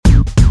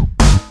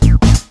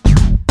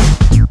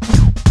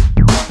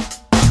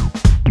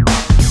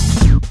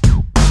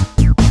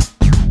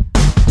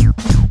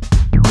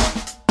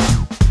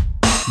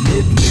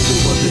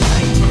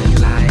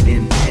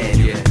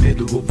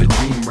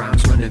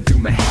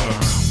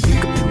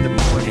Wake up in the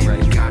morning,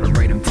 right? Gotta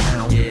write them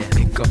down. Yeah,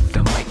 pick up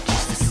the mic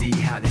just to see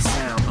how they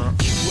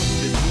sound.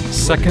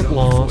 Second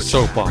Law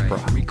Soap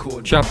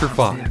Opera, Chapter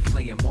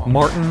 5,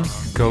 Martin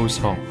Goes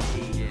Home.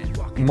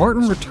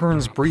 Martin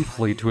returns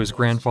briefly to his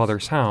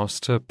grandfather's house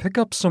to pick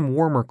up some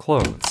warmer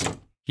clothes.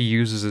 He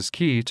uses his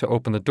key to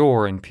open the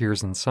door and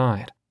peers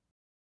inside.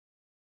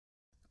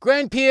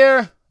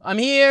 Grandpierre, I'm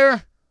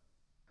here!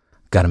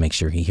 Gotta make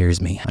sure he hears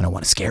me. I don't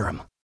want to scare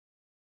him.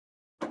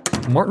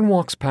 Martin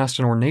walks past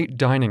an ornate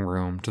dining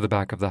room to the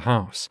back of the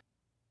house.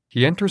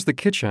 He enters the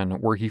kitchen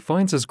where he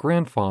finds his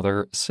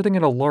grandfather sitting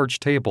at a large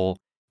table,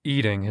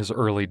 eating his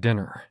early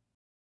dinner.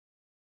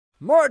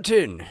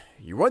 Martin,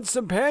 you want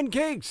some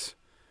pancakes?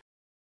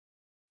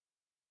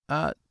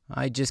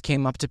 I just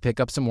came up to pick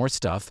up some more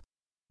stuff.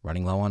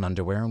 Running low on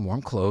underwear and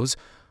warm clothes.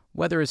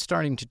 Weather is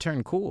starting to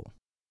turn cool.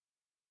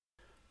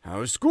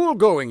 How's school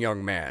going,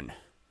 young man?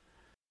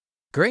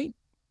 Great.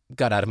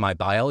 Got out of my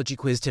biology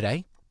quiz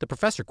today. The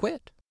professor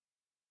quit.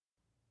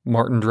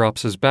 Martin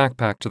drops his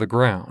backpack to the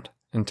ground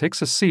and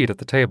takes a seat at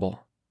the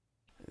table.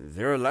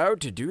 They're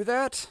allowed to do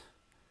that?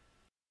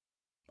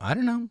 I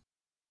don't know.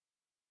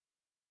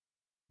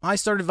 I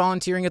started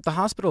volunteering at the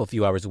hospital a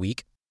few hours a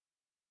week.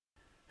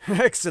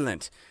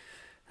 Excellent.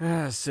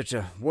 Such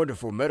a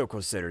wonderful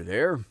medical center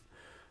there.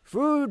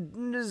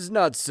 Food is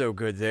not so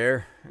good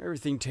there.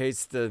 Everything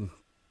tastes the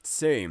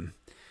same.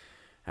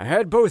 I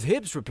had both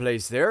hips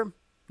replaced there,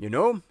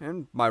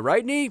 and my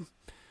right knee.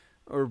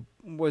 Or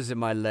was it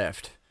my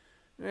left?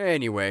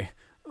 Anyway,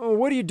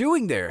 what are you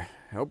doing there?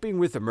 Helping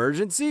with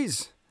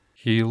emergencies?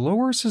 He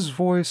lowers his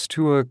voice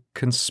to a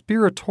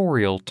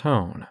conspiratorial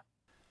tone.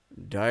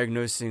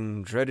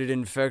 Diagnosing dreaded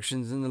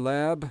infections in the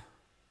lab?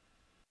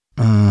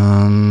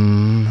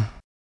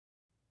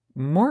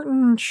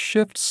 Martin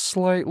shifts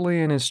slightly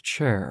in his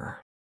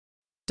chair.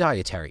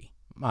 Dietary.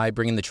 I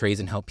bring in the trays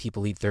and help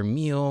people eat their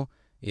meal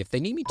if they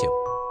need me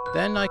to.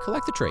 Then I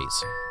collect the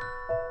trays.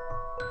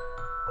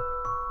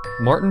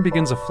 Martin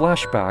begins a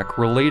flashback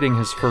relating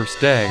his first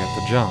day at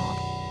the job.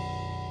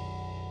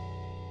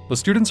 The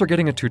students are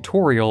getting a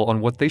tutorial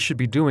on what they should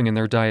be doing in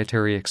their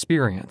dietary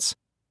experience.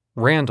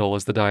 Randall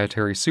is the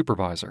dietary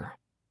supervisor.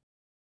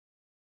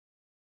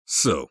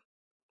 So,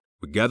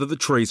 we gather the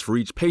trays for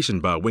each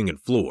patient by wing and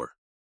floor.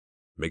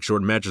 Make sure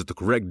it matches the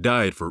correct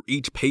diet for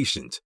each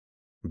patient.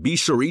 Be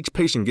sure each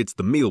patient gets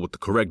the meal with the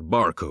correct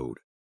barcode.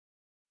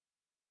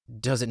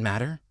 Does it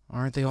matter?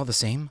 Aren't they all the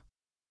same?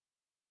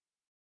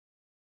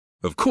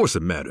 Of course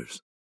it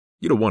matters.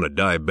 You don't want a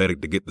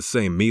diabetic to get the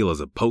same meal as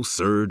a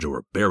post-surge or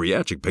a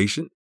bariatric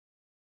patient.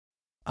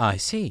 I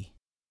see.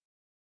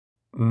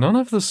 None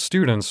of the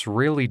students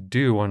really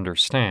do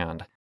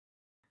understand.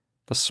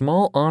 The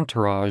small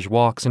entourage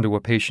walks into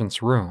a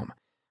patient's room.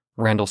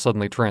 Randall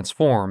suddenly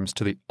transforms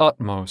to the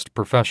utmost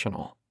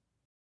professional.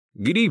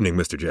 Good evening,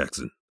 Mr.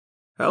 Jackson.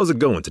 How's it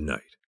going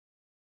tonight?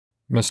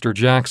 Mr.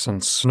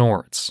 Jackson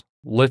snorts,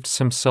 lifts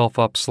himself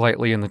up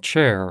slightly in the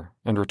chair,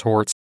 and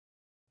retorts,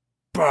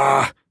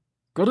 "Bah!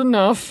 Good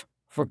enough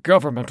for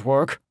government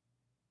work."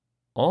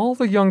 All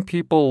the young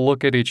people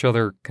look at each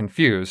other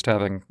confused,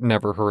 having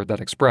never heard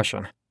that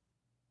expression.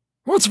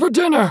 "What's for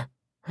dinner?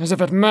 As if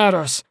it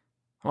matters.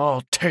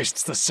 All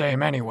tastes the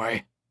same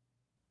anyway."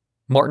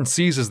 Martin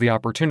seizes the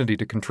opportunity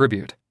to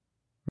contribute.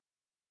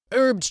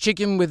 Herbed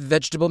chicken with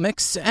vegetable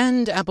mix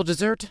and apple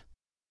dessert.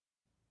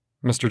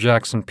 Mr.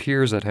 Jackson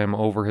peers at him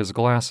over his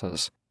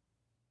glasses.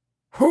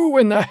 "Who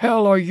in the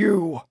hell are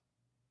you?"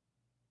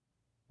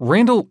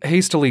 Randall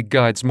hastily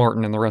guides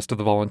Martin and the rest of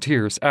the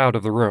volunteers out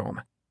of the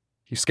room.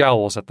 He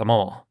scowls at them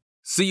all.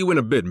 See you in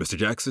a bit, Mr.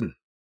 Jackson.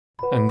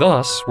 And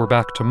thus, we're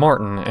back to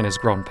Martin and his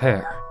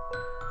grand-père.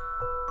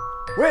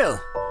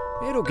 Well,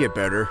 it'll get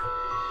better.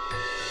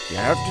 You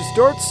have to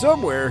start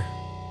somewhere.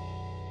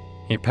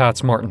 He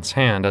pats Martin's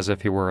hand as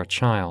if he were a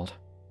child.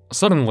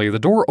 Suddenly, the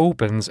door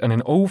opens and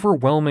an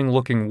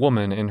overwhelming-looking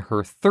woman in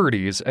her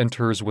 30s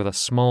enters with a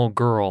small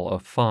girl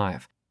of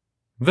 5.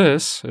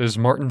 This is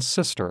Martin's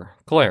sister,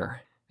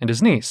 Claire, and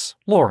his niece,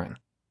 Lauren.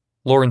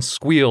 Lauren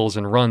squeals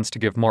and runs to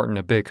give Martin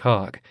a big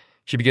hug.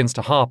 She begins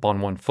to hop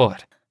on one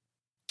foot.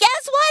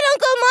 Guess what,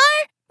 Uncle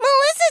Mar?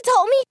 Melissa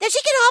told me that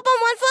she could hop on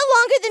one foot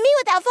longer than me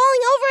without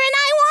falling over, and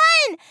I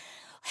won!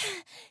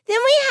 Then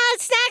we had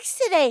snacks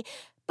today,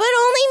 but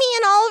only me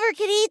and Oliver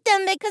could eat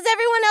them because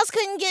everyone else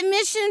couldn't get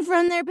permission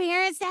from their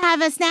parents to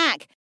have a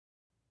snack.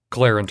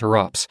 Claire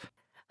interrupts.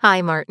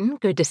 Hi, Martin.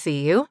 Good to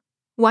see you.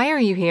 Why are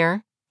you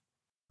here?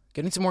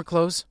 Getting some more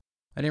clothes.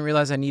 I didn't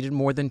realize I needed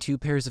more than 2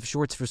 pairs of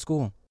shorts for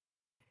school.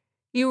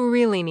 You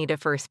really need a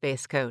first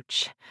base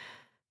coach.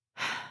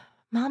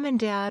 Mom and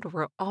Dad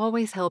were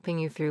always helping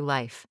you through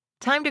life.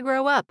 Time to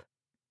grow up.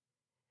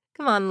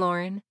 Come on,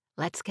 Lauren.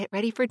 Let's get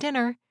ready for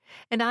dinner.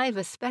 And I have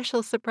a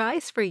special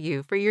surprise for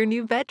you for your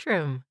new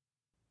bedroom.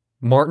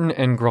 Martin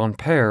and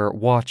grand-père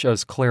watch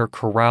as Claire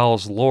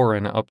corrals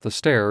Lauren up the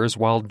stairs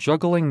while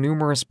juggling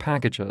numerous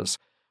packages,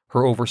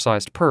 her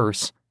oversized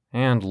purse,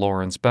 and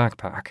Lauren's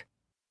backpack.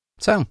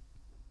 So,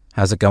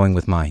 how's it going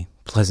with my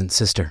pleasant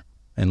sister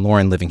and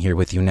Lauren living here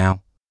with you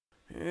now?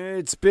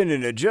 It's been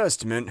an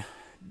adjustment.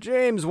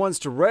 James wants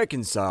to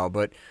reconcile,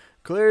 but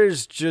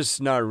Claire's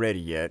just not ready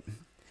yet.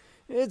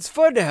 It's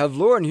fun to have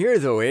Lauren here,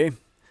 though, eh?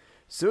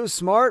 So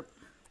smart,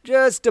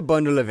 just a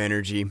bundle of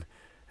energy.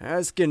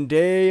 Asking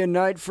day and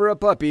night for a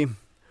puppy.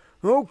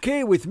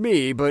 Okay with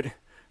me, but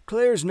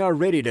Claire's not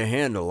ready to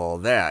handle all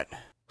that.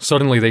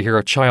 Suddenly they hear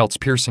a child's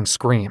piercing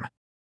scream.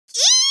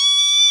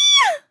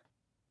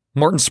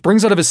 Martin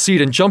springs out of his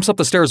seat and jumps up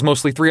the stairs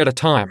mostly 3 at a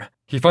time.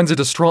 He finds a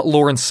distraught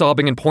Lauren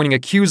sobbing and pointing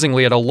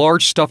accusingly at a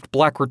large stuffed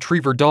black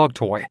retriever dog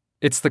toy.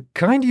 It's the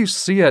kind you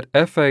see at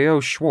FAO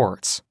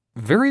Schwartz.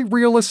 Very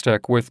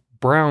realistic with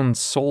brown,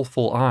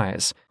 soulful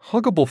eyes.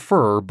 Huggable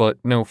fur, but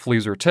no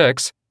fleas or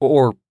ticks.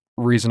 Or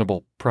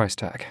reasonable price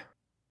tag.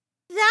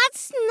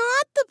 That's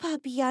not the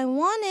puppy I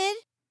wanted.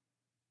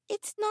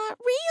 It's not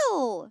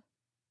real.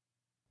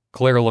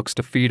 Claire looks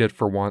defeated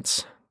for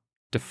once.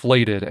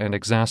 Deflated and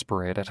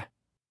exasperated.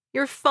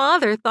 Your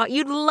father thought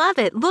you'd love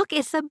it. Look,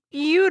 it's a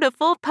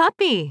beautiful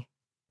puppy.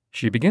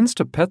 She begins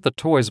to pet the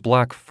toy's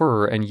black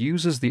fur and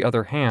uses the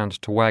other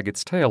hand to wag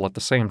its tail at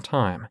the same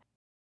time.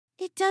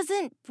 It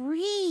doesn't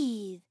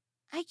breathe.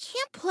 I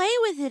can't play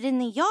with it in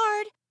the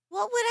yard.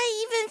 What would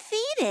I even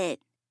feed it?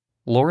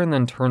 Lauren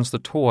then turns the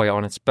toy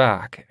on its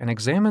back and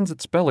examines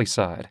its belly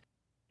side.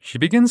 She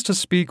begins to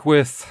speak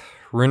with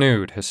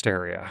renewed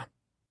hysteria.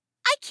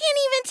 I can't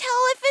even tell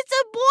if it's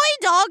a boy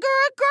dog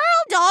or a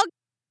girl dog.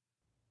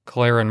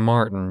 Claire and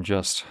Martin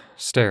just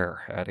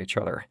stare at each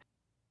other.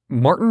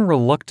 Martin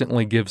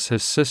reluctantly gives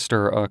his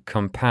sister a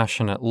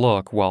compassionate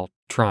look while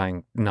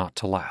trying not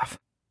to laugh.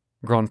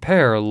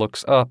 Grandpère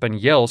looks up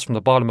and yells from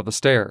the bottom of the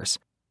stairs.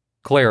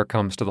 Claire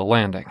comes to the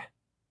landing.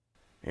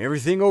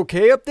 Everything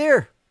okay up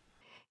there?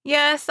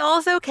 Yes,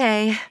 all's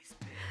okay.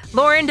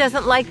 Lauren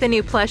doesn't like the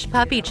new plush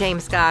puppy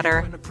James got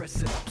her.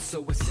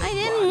 I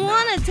didn't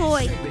want a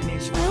toy.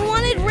 I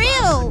wanted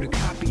real.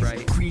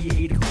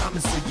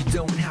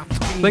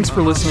 Thanks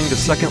for listening to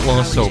Second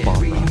Law Soap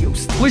Opera.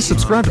 Please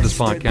subscribe to this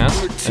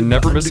podcast and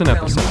never miss an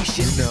episode.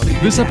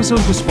 This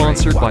episode was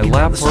sponsored by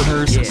Lab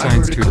Partners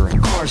Science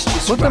Tutoring.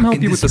 Let them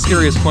help you with the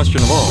scariest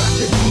question of all.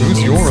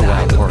 Who's your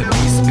lab partner?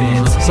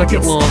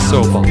 Second Law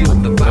Soap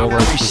Opera. All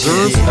rights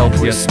reserved.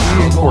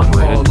 LPSP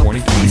Incorporated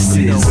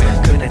 2023.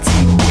 Gonna take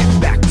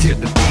it back to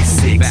the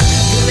basics.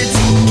 Gonna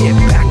take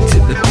it back to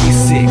the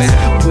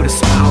basics. Put a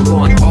smile